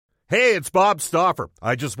Hey, it's Bob Stauffer.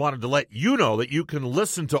 I just wanted to let you know that you can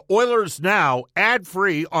listen to Oilers Now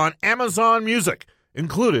ad-free on Amazon Music,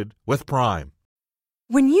 included with Prime.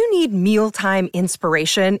 When you need mealtime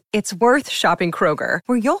inspiration, it's worth shopping Kroger,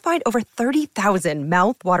 where you'll find over 30,000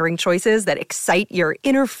 mouth-watering choices that excite your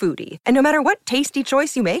inner foodie. And no matter what tasty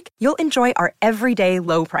choice you make, you'll enjoy our everyday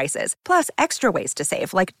low prices, plus extra ways to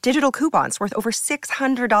save, like digital coupons worth over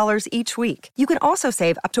 $600 each week. You can also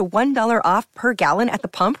save up to $1 off per gallon at the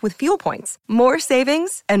pump with fuel points. More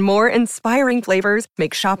savings and more inspiring flavors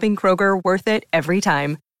make shopping Kroger worth it every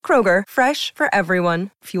time. Kroger, fresh for everyone.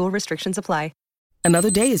 Fuel restrictions apply.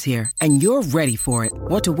 Another day is here, and you're ready for it.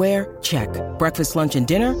 What to wear? Check. Breakfast, lunch, and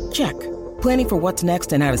dinner? Check. Planning for what's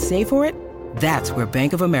next and how to save for it? That's where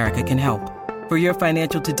Bank of America can help. For your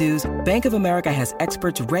financial to-dos, Bank of America has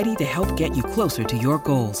experts ready to help get you closer to your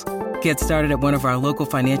goals. Get started at one of our local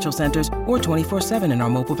financial centers or 24/7 in our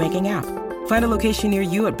mobile banking app. Find a location near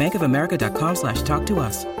you at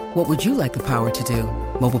bankofamerica.com/talktous. What would you like the power to do?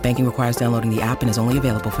 Mobile banking requires downloading the app and is only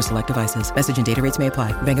available for select devices. Message and data rates may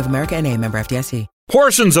apply. Bank of America N.A., member FDIC.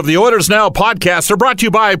 Portions of the Oilers Now podcast are brought to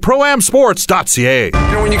you by ProAmSports.ca.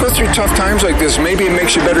 When you go through tough times like this, maybe it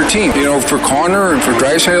makes you a better team. For Connor and for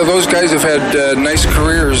Draisaitl, those guys have had nice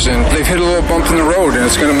careers, and they've hit a little bump in the road, and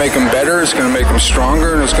it's going to make them better, it's going to make them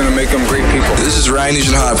stronger, and it's going to make them great people. This is Ryan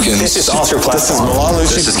Nugent-Hopkins. This is Oscar Platt. This is Milan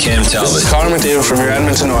Lucic. This is Cam Talbot. This is Connor McDavid from your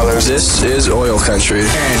Edmonton Oilers. This is Oil Country.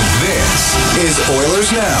 And this is Oilers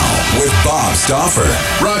Now with Bob Stauffer.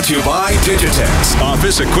 Brought to you by Digitex.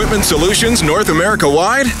 Office Equipment Solutions North America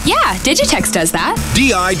wide? Yeah, Digitex does that.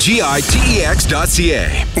 digitex.ca.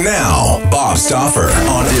 Now, Bob Stauffer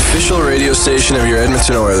on the official radio station of your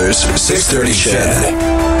Edmonton Oilers, 630 CHED.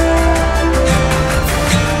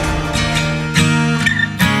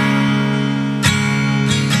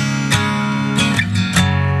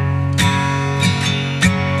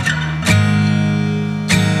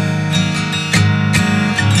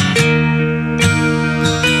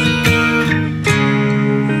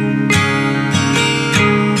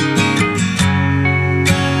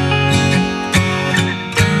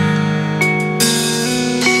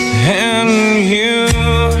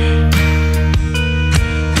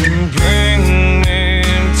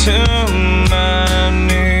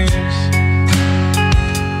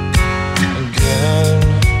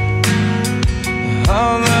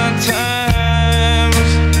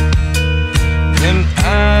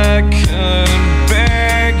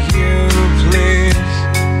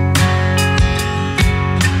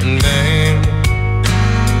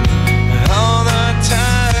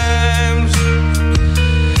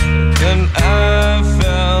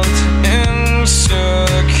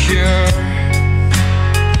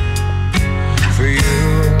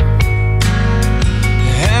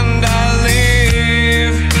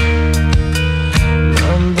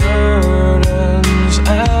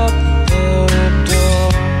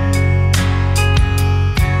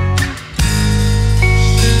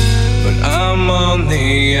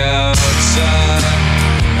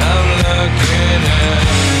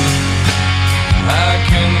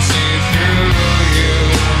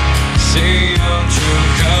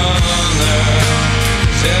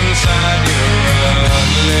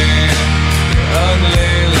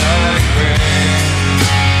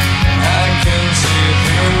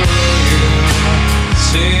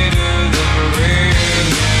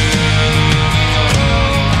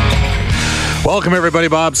 Welcome, everybody.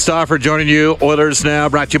 Bob Stauffer joining you. Oilers Now,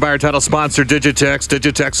 brought to you by our title sponsor, Digitex.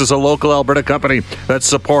 Digitex is a local Alberta company that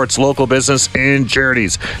supports local business and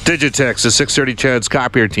charities. Digitex, the 630 CHED's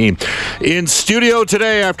copier team. In studio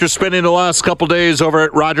today, after spending the last couple days over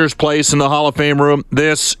at Rogers Place in the Hall of Fame room,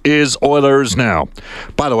 this is Oilers Now.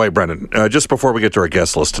 By the way, Brendan, just before we get to our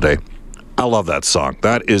guest list today, I love that song.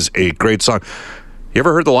 That is a great song. You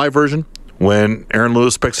ever heard the live version when Aaron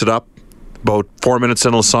Lewis picks it up? About 4 minutes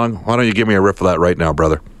into the song. Why don't you give me a riff of that right now,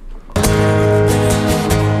 brother?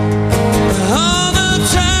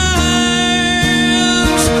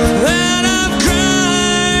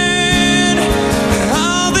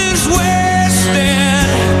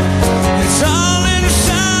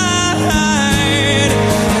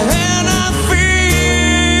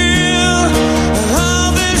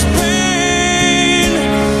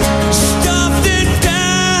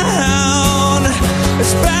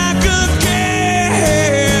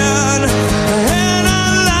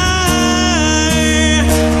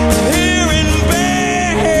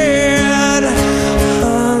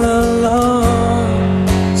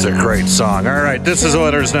 Song. All right, this is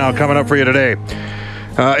Oilers Now coming up for you today.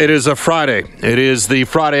 It is a Friday. It is the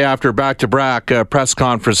Friday after back-to-back press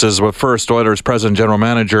conferences with first Oilers President General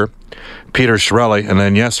Manager Peter Chiarelli, and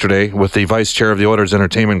then yesterday with the Vice Chair of the Oilers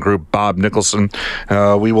Entertainment Group, Bob Nicholson.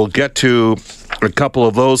 We will get to a couple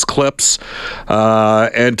of those clips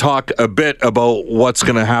and talk a bit about what's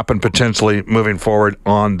going to happen potentially moving forward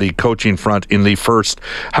on the coaching front in the first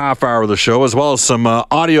half hour of the show, as well as some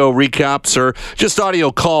audio recaps or just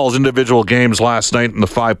audio calls, individual games last night and the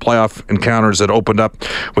 5 playoff encounters that opened up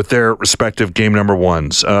with their respective game number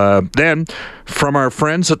ones. Then, from our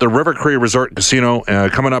friends at the River Cree Resort Casino,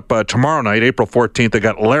 coming up tomorrow night, April 14th, they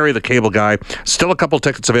got Larry the Cable Guy. Still a couple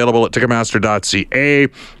tickets available at Ticketmaster.ca.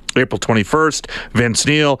 April 21st, Vince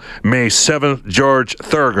Neil. May 7th, George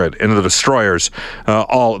Thorogood into the Destroyers.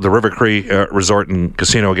 All at the River Cree Resort and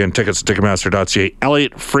Casino. Again, tickets at Ticketmaster.ca.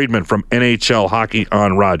 Elliot Friedman from NHL Hockey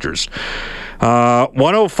on Rogers.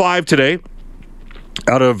 105 today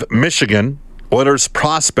out of Michigan. Oilers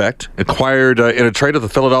prospect acquired in a trade of the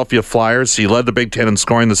Philadelphia Flyers. He led the Big Ten in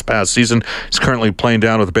scoring this past season. He's currently playing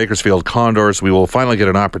down with the Bakersfield Condors. We will finally get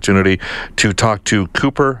an opportunity to talk to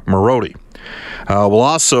Cooper Marody. We'll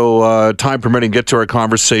also, time permitting, get to our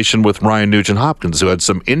conversation with Ryan Nugent-Hopkins, who had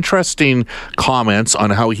some interesting comments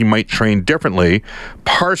on how he might train differently,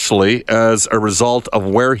 partially as a result of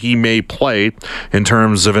where he may play in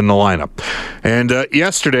terms of in the lineup. And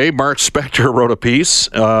yesterday, Mark Spector wrote a piece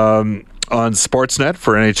on Sportsnet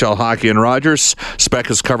for NHL Hockey and Rogers. Spec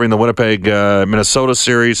is covering the Winnipeg, Minnesota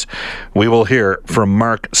series. We will hear from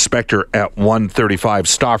Mark Spector at 1:35.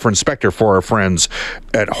 Stauffer and Spector for our friends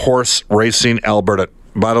at Horse Racing Alberta.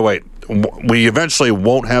 By the way, we eventually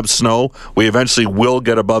won't have snow. We eventually will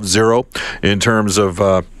get above zero in terms of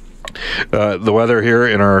the weather here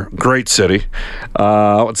in our great city.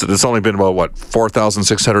 It's only been about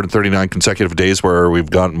 4,639 consecutive days where we've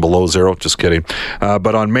gotten below zero. Just kidding.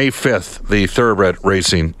 But on May 5th, the thoroughbred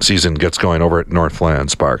racing season gets going over at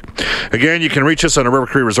Northlands Park. Again, you can reach us on a River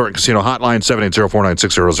Cree Resort and Casino hotline,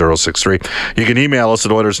 780-496-0063. You can email us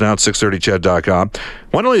at OilersNow@630ched.com.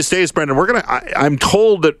 One of these days, Brendan, I'm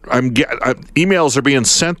told that emails are being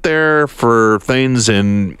sent there for things,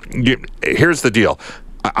 and here's the deal.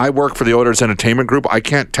 I work for the Oilers Entertainment Group. I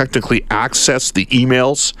can't technically access the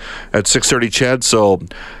emails at 630 Ched, so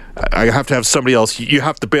I have to have somebody else. You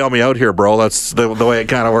have to bail me out here, bro. That's the way it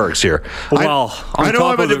kind of works here. Well, I know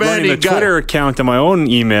I'm a demanding guy. Twitter account and my own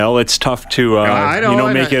email, it's tough to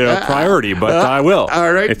make it a priority, but I will.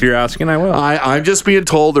 All right. If you're asking, I will. I'm just being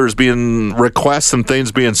told there's being requests and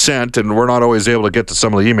things being sent, and we're not always able to get to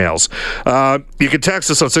some of the emails. You can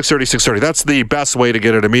text us on 630-630. That's the best way to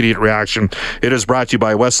get an immediate reaction. It is brought to you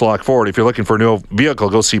by Westlock Ford. If you're looking for a new vehicle,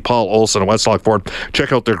 go see Paul Olson at Westlock Ford.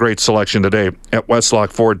 Check out their great selection today at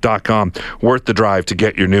westlockford.com. Worth the drive to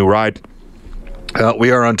get your new ride. We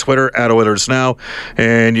are on Twitter at Oilers Now,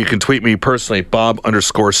 and you can tweet me personally,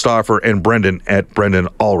 Bob_Stauffer, and Brendan at Brendan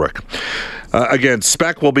Ulrich. Again,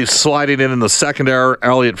 Spec will be sliding in the second hour,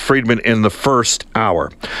 Elliot Friedman in the first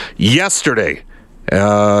hour. Yesterday,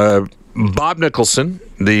 Bob Nicholson,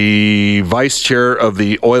 the vice chair of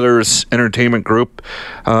the Oilers Entertainment Group,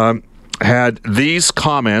 had these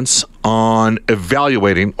comments on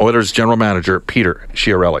evaluating Oilers general manager Peter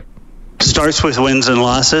Chiarelli. Starts with wins and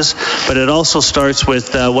losses, but it also starts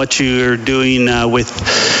with what you're doing with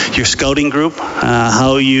your scouting group,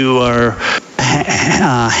 how you are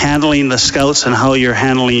handling the scouts and how you're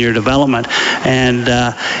handling your development. And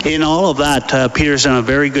in all of that, Peter's done a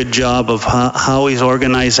very good job of how he's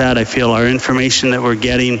organized that. I feel our information that we're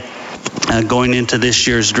getting going into this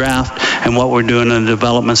year's draft and what we're doing on the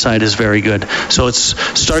development side is very good. So it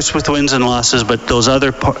starts with wins and losses, but those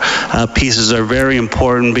other pieces are very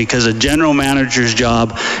important because a general manager's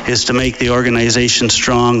job is to make the organization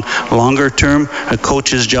strong longer term. A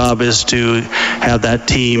coach's job is to have that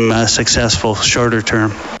team successful shorter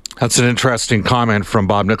term. That's an interesting comment from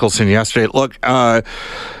Bob Nicholson yesterday. Look,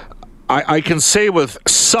 I can say with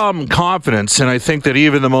some confidence, and I think that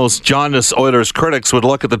even the most jaundiced Oilers critics would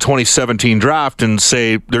look at the 2017 draft and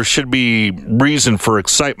say there should be reason for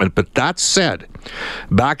excitement. But that said,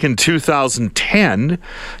 back in 2010,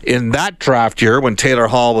 in that draft year when Taylor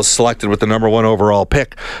Hall was selected with the number 1 overall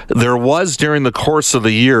pick, there was during the course of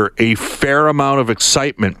the year a fair amount of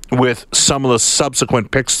excitement with some of the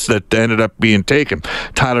subsequent picks that ended up being taken.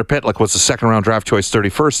 Tyler Pitlick was the second-round draft choice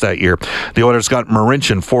 31st that year. The Oilers got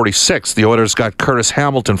Marincin 46th. The Oilers got Curtis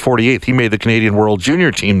Hamilton 48th. He made the Canadian World Junior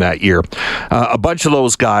team that year. A bunch of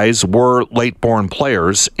those guys were late-born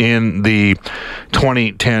players in the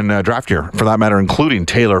 2010 draft year. For that matter, matter, including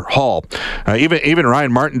Taylor Hall. Even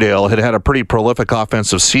Ryan Martindale had a pretty prolific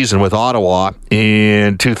offensive season with Ottawa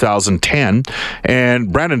in 2010.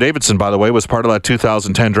 And Brandon Davidson, by the way, was part of that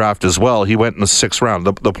 2010 draft as well. He went in the 6th round.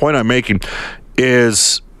 The point I'm making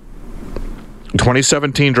is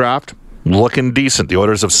 2017 draft, looking decent. The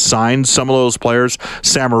Oilers have signed some of those players.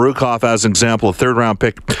 Samorukov, as an example, a 3rd-round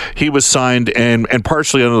pick. He was signed and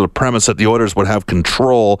partially under the premise that the Oilers would have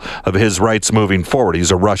control of his rights moving forward.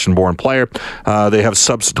 He's a Russian-born player. They have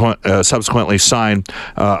subsequently signed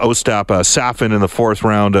Ostap Safin in the 4th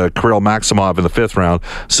round, Kirill Maximov in the 5th round.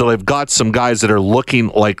 So they've got some guys that are looking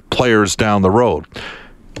like players down the road.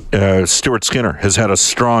 Stuart Skinner has had a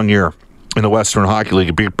strong year in the Western Hockey League,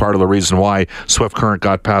 a big part of the reason why Swift Current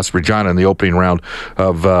got past Regina in the opening round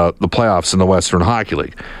of the playoffs in the Western Hockey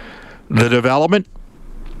League. The development,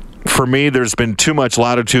 for me, there's been too much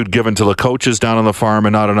latitude given to the coaches down on the farm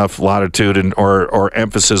and not enough latitude or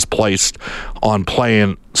emphasis placed on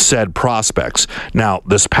playing said prospects. Now,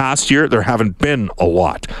 this past year, there haven't been a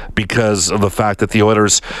lot because of the fact that the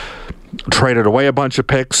Oilers traded away a bunch of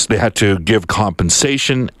picks. They had to give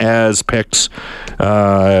compensation as picks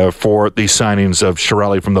for the signings of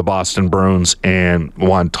Chiarelli from the Boston Bruins and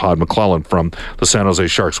Todd McClellan from the San Jose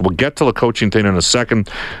Sharks. We'll get to the coaching thing in a second.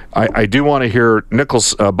 I do want to hear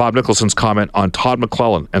Bob Nicholson's comment on Todd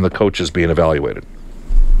McClellan and the coaches being evaluated.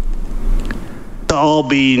 All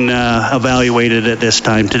being evaluated at this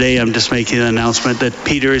time. Today I'm just making an announcement that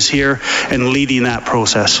Peter is here and leading that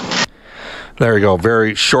process. There you go.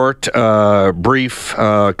 Very short, brief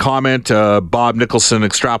comment. Bob Nicholson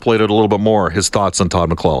extrapolated a little bit more his thoughts on Todd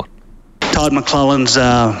McClellan. Todd McClellan's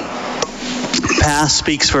past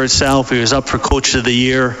speaks for itself. He was up for Coach of the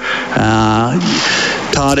Year.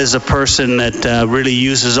 Todd is a person that really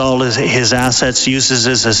uses all his assets, uses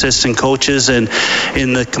his assistant coaches, and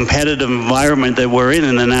in the competitive environment that we're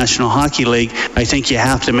in the National Hockey League, I think you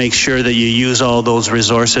have to make sure that you use all those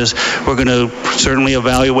resources. We're going to certainly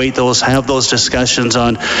evaluate those, have those discussions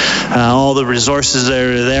on all the resources that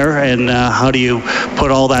are there, and how do you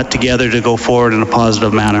put all that together to go forward in a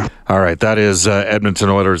positive manner. All right, that is Edmonton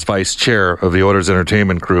Oilers Vice Chair of the Oilers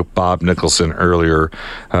Entertainment Group, Bob Nicholson,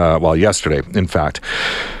 yesterday, in fact.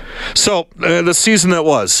 So, the season that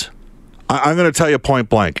was, I'm going to tell you point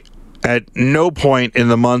blank. At no point in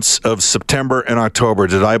the months of September and October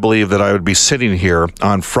did I believe that I would be sitting here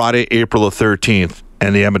on Friday, April the 13th,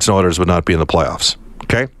 and the Edmonton Oilers would not be in the playoffs.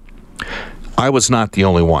 Okay? I was not the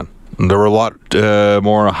only one. There were a lot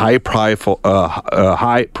more high-profile,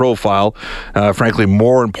 frankly,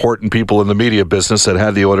 more important people in the media business that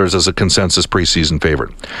had the Oilers as a consensus preseason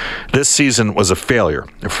favorite. This season was a failure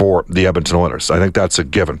for the Edmonton Oilers. I think that's a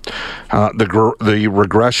given. The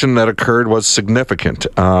regression that occurred was significant.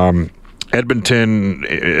 Edmonton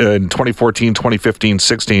in 2014, 2015,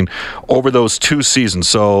 16, over those 2 seasons.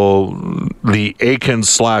 So the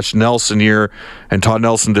Aikens/Nelson year, and Todd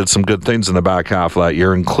Nelson did some good things in the back half of that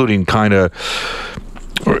year, including kind of,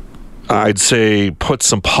 I'd say, put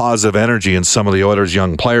some positive energy in some of the Oilers'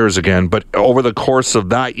 young players again. But over the course of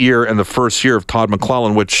that year and the first year of Todd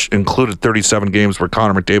McClellan, which included 37 games where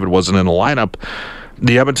Connor McDavid wasn't in the lineup,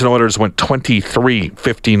 the Edmonton Oilers went 23,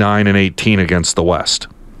 59, and 18 against the West,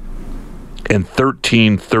 and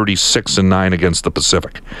 13, 36, and 9 against the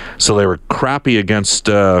Pacific. So they were crappy against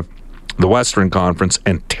the Western Conference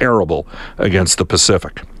and terrible against the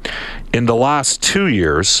Pacific. In the last 2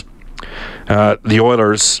 years, the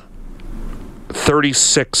Oilers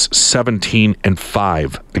 36, 17, and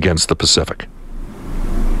 5 against the Pacific.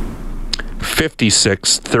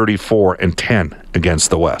 56, 34, and 10 against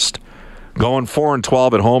the West. Going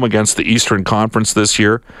 4-12 at home against the Eastern Conference this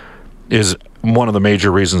year is one of the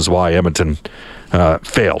major reasons why Edmonton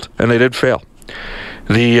failed. And they did fail.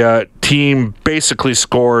 The team basically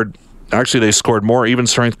scored more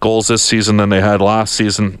even-strength goals this season than they had last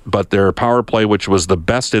season, but their power play, which was the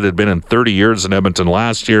best it had been in 30 years in Edmonton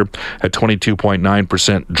last year, at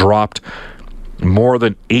 22.9%, dropped more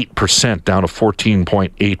than 8%, down to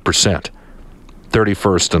 14.8%.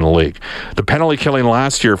 31st in the league. The penalty killing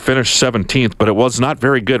last year finished 17th, but it was not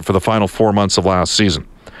very good for the final 4 months of last season.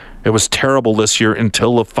 It was terrible this year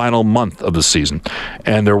until the final month of the season,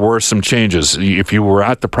 and there were some changes. If you were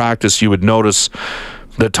at the practice, you would notice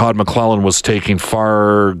that Todd McClellan was taking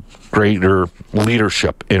far greater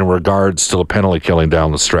leadership in regards to the penalty killing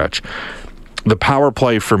down the stretch. The power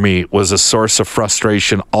play for me was a source of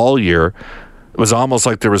frustration all year. It was almost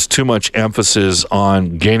like there was too much emphasis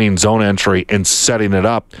on gaining zone entry and setting it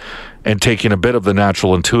up and taking a bit of the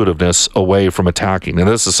natural intuitiveness away from attacking. And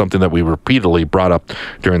this is something that we repeatedly brought up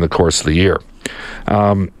during the course of the year.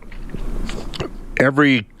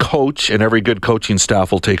 every coach and every good coaching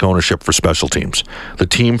staff will take ownership for special teams. The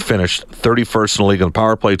team finished 31st in the league in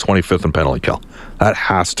power play, 25th in penalty kill. That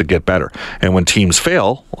has to get better. And when teams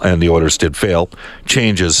fail, and the Oilers did fail,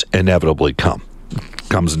 changes inevitably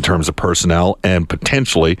comes in terms of personnel and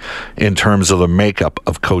potentially in terms of the makeup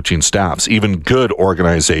of coaching staffs. Even good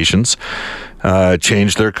organizations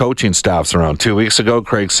change their coaching staffs around. 2 weeks ago,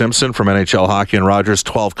 Craig Simpson from NHL Hockey and Rogers,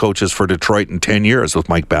 12 coaches for Detroit in 10 years with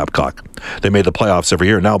Mike Babcock. They made the playoffs every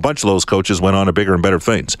year. Now, a bunch of those coaches went on to bigger and better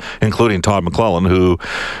things, including Todd McClellan, who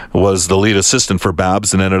was the lead assistant for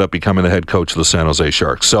Babs and ended up becoming the head coach of the San Jose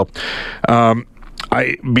Sharks. So,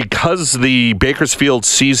 because the Bakersfield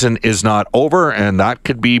season is not over, and that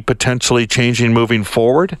could be potentially changing moving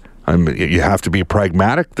forward, you have to be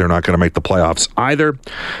pragmatic. They're not going to make the playoffs either.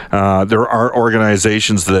 There are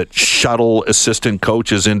organizations that shuttle assistant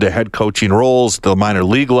coaches into head coaching roles at the minor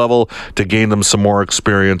league level to gain them some more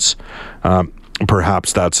experience.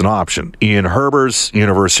 Perhaps that's an option. Ian Herber's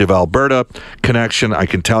University of Alberta connection. I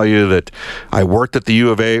can tell you that I worked at the U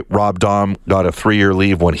of A. Rob Dahm got a 3-year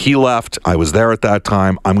leave when he left. I was there at that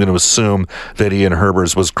time. I'm going to assume that Ian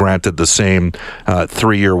Herber's was granted the same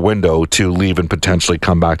 3-year window to leave and potentially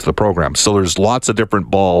come back to the program. So there's lots of different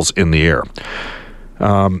balls in the air.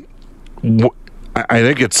 I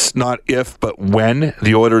think it's not if, but when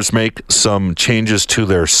the Oilers make some changes to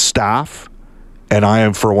their staff. And I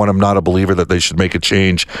am, for one, I'm not a believer that they should make a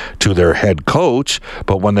change to their head coach,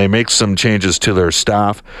 but when they make some changes to their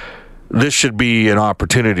staff, this should be an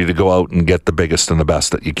opportunity to go out and get the biggest and the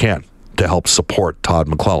best that you can to help support Todd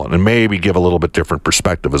McClellan and maybe give a little bit different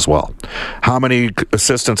perspective as well. How many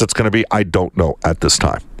assistants it's going to be, I don't know at this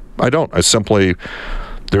time. I don't. I simply,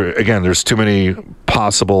 there's too many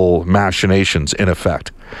possible machinations in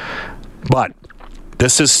effect. But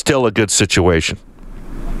this is still a good situation.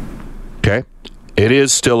 Okay? It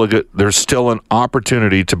is still there's still an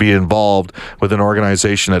opportunity to be involved with an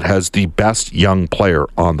organization that has the best young player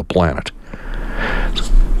on the planet.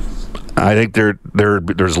 I think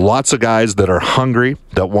there's lots of guys that are hungry,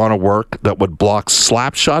 that want to work, that would block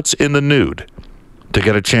slap shots in the nude to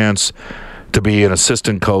get a chance to be an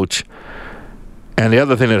assistant coach. And the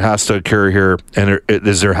other thing that has to occur here,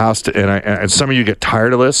 and some of you get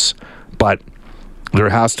tired of this, but there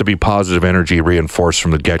has to be positive energy reinforced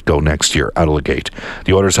from the get-go next year out of the gate.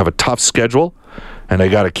 The Oilers have a tough schedule, and they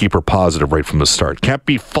got to keep her positive right from the start. Can't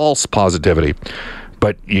be false positivity,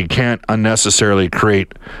 but you can't unnecessarily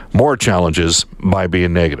create more challenges by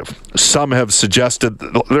being negative. Some have suggested,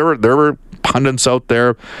 there were pundits out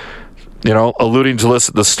there, alluding to this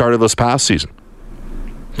at the start of this past season.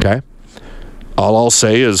 Okay? All I'll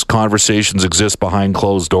say is conversations exist behind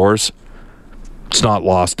closed doors. It's not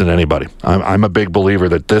lost in anybody. I'm a big believer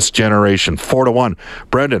that this generation, 4-1.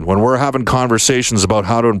 Brendan, when we're having conversations about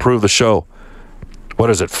how to improve the show, what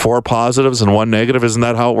is it, 4 positives and 1 negative? Isn't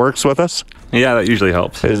that how it works with us? Yeah, that usually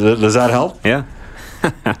helps. Does that help? Yeah.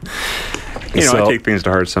 I take things to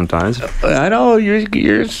heart sometimes. I know,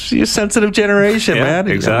 you're a sensitive generation, man.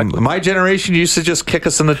 Exactly. My generation used to just kick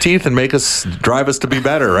us in the teeth and drive us to be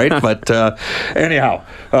better, right? But anyhow,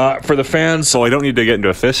 for the fans... So I don't need to get into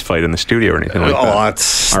a fist fight in the studio or anything like that.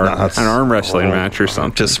 That's an arm wrestling match or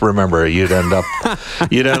something. Just remember, you'd end up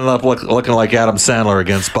looking like Adam Sandler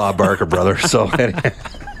against Bob Barker, brother. So anyway...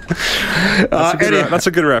 That's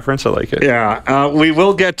a good reference. I like it. Yeah. We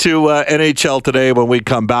will get to NHL today. When we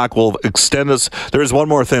come back, we'll extend this. There's one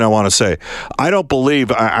more thing I want to say. I don't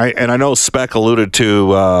believe, and I know Speck alluded to,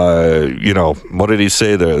 what did he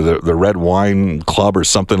say? The Red Wine Club or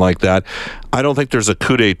something like that. I don't think there's a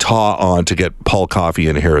coup d'etat on to get Paul Coffey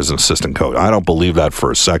in here as an assistant coach. I don't believe that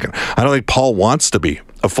for a second. I don't think Paul wants to be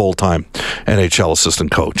a full-time NHL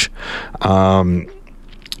assistant coach.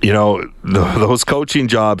 Those coaching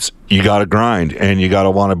jobs, you got to grind and you got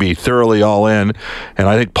to want to be thoroughly all in. And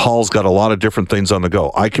I think Paul's got a lot of different things on the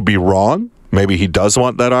go. I could be wrong. Maybe he does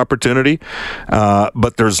want that opportunity.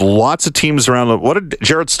 But there's lots of teams around. What did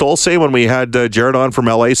Jared Stoll say when we had Jared on from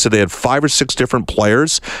LA? So they had 5 or 6 different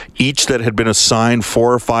players, each that had been assigned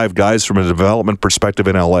 4 or 5 guys from a development perspective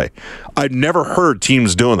in LA. I'd never heard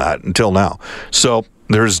teams doing that until now. So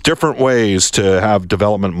there's different ways to have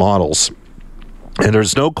development models. And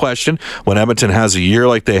there's no question when Edmonton has a year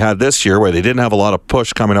like they had this year where they didn't have a lot of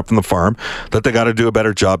push coming up from the farm that they got to do a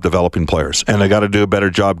better job developing players and they got to do a better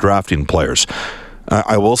job drafting players.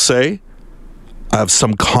 I will say I have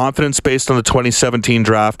some confidence based on the 2017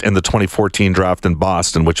 draft and the 2014 draft in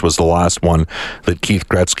Boston, which was the last one that Keith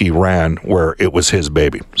Gretzky ran where it was his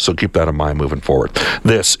baby. So keep that in mind moving forward.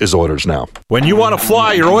 This is Oilers Now. When you want to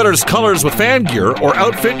fly your Oilers colors with fan gear or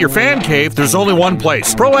outfit your fan cave, there's only one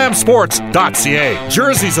place, ProAmSports.ca.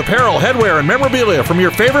 Jerseys, apparel, headwear, and memorabilia from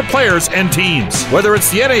your favorite players and teams. Whether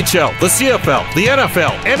it's the NHL, the CFL, the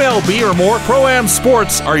NFL, MLB, or more, Pro-Am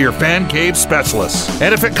Sports are your fan cave specialists.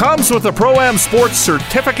 And if it comes with a Pro-Am Sports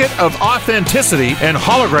certificate of authenticity and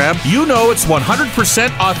hologram, you know it's 100%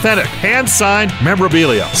 authentic, hand-signed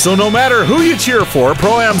memorabilia. So no matter who you cheer for,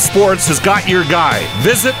 Pro-Am Sports has got your guy.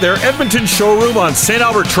 Visit their Edmonton showroom on St.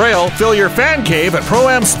 Albert Trail. Fill your fan cave at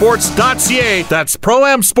ProAmSports.ca. That's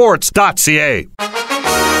ProAmSports.ca.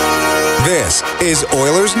 This is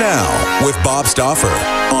Oilers Now with Bob Stauffer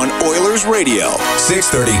on Oilers Radio,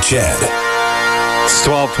 630 CHED. It's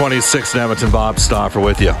 12:26 in Edmonton. Bob Stauffer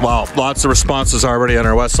with you. Well, lots of responses already on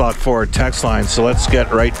our Westlock Ford text line, so let's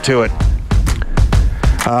get right to it.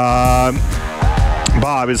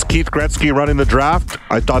 Bob, is Keith Gretzky running the draft?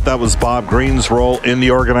 I thought that was Bob Green's role in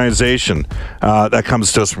the organization. That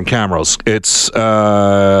comes to us from Camrose. It's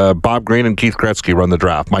Bob Green and Keith Gretzky run the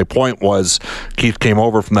draft. My point was Keith came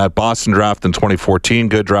over from that Boston draft in 2014.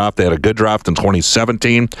 Good draft. They had a good draft in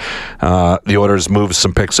 2017. The Oilers moved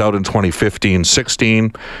some picks out in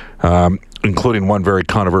 2015-16. Including one very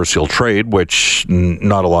controversial trade, which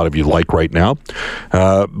not a lot of you like right now.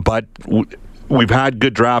 But we've had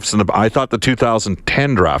good drafts. I thought the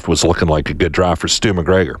 2010 draft was looking like a good draft for Stu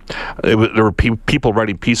McGregor. There were people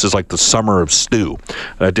writing pieces like the Summer of Stu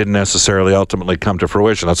that didn't necessarily ultimately come to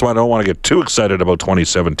fruition. That's why I don't want to get too excited about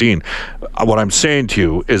 2017. What I'm saying to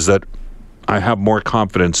you is that I have more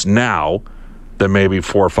confidence now than maybe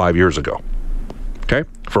 4 or 5 years ago. Okay?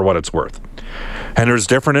 For what it's worth. And there's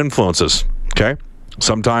different influences. Okay?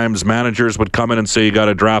 Sometimes managers would come in and say, you got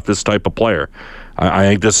to draft this type of player. I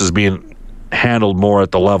think this is being handled more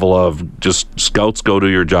at the level of just scouts, go do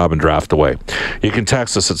your job and draft away. You can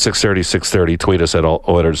text us at 630-630, tweet us at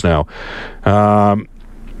Oilers Now.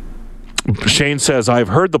 Shane says, I've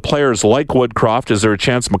heard the players like Woodcroft. Is there a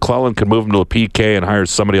chance McClellan can move him to a PK and hire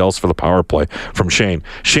somebody else for the power play? From Shane.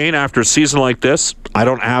 Shane, after a season like this, I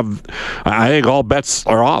think all bets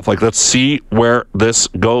are off. Like, let's see where this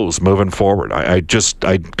goes moving forward. I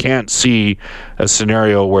can't see a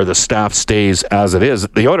scenario where the staff stays as it is.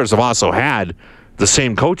 The Oilers have also had the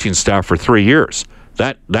same coaching staff for 3 years.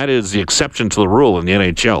 That is the exception to the rule in the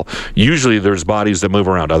NHL. Usually there's bodies that move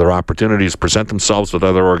around. Other opportunities present themselves with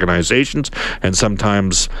other organizations, and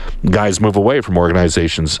sometimes guys move away from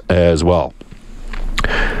organizations as well.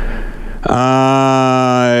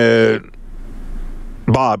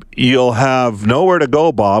 Bob, you'll have nowhere to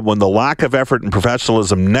go, Bob, when the lack of effort and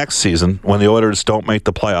professionalism next season, when the Oilers don't make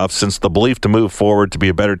the playoffs, since the belief to move forward to be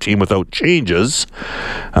a better team without changes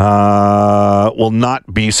will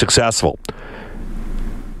not be successful.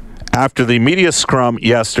 After the media scrum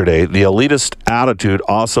yesterday, the elitist attitude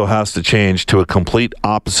also has to change to a complete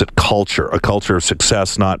opposite culture, a culture of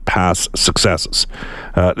success, not past successes.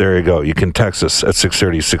 There you go. You can text us at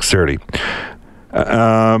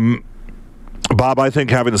 630-630. Bob, I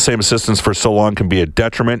think having the same assistants for so long can be a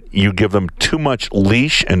detriment. You give them too much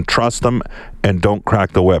leash and trust them and don't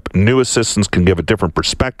crack the whip. New assistants can give a different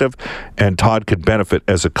perspective, and Todd could benefit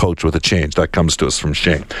as a coach with a change. That comes to us from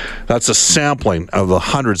Shane. That's a sampling of the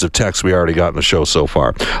hundreds of texts we already got in the show so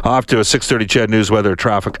far. Off to a 6:30 CHED News weather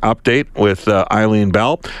traffic update with Eileen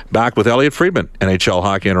Bell. Back with Elliot Friedman, NHL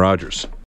Hockey and Rogers.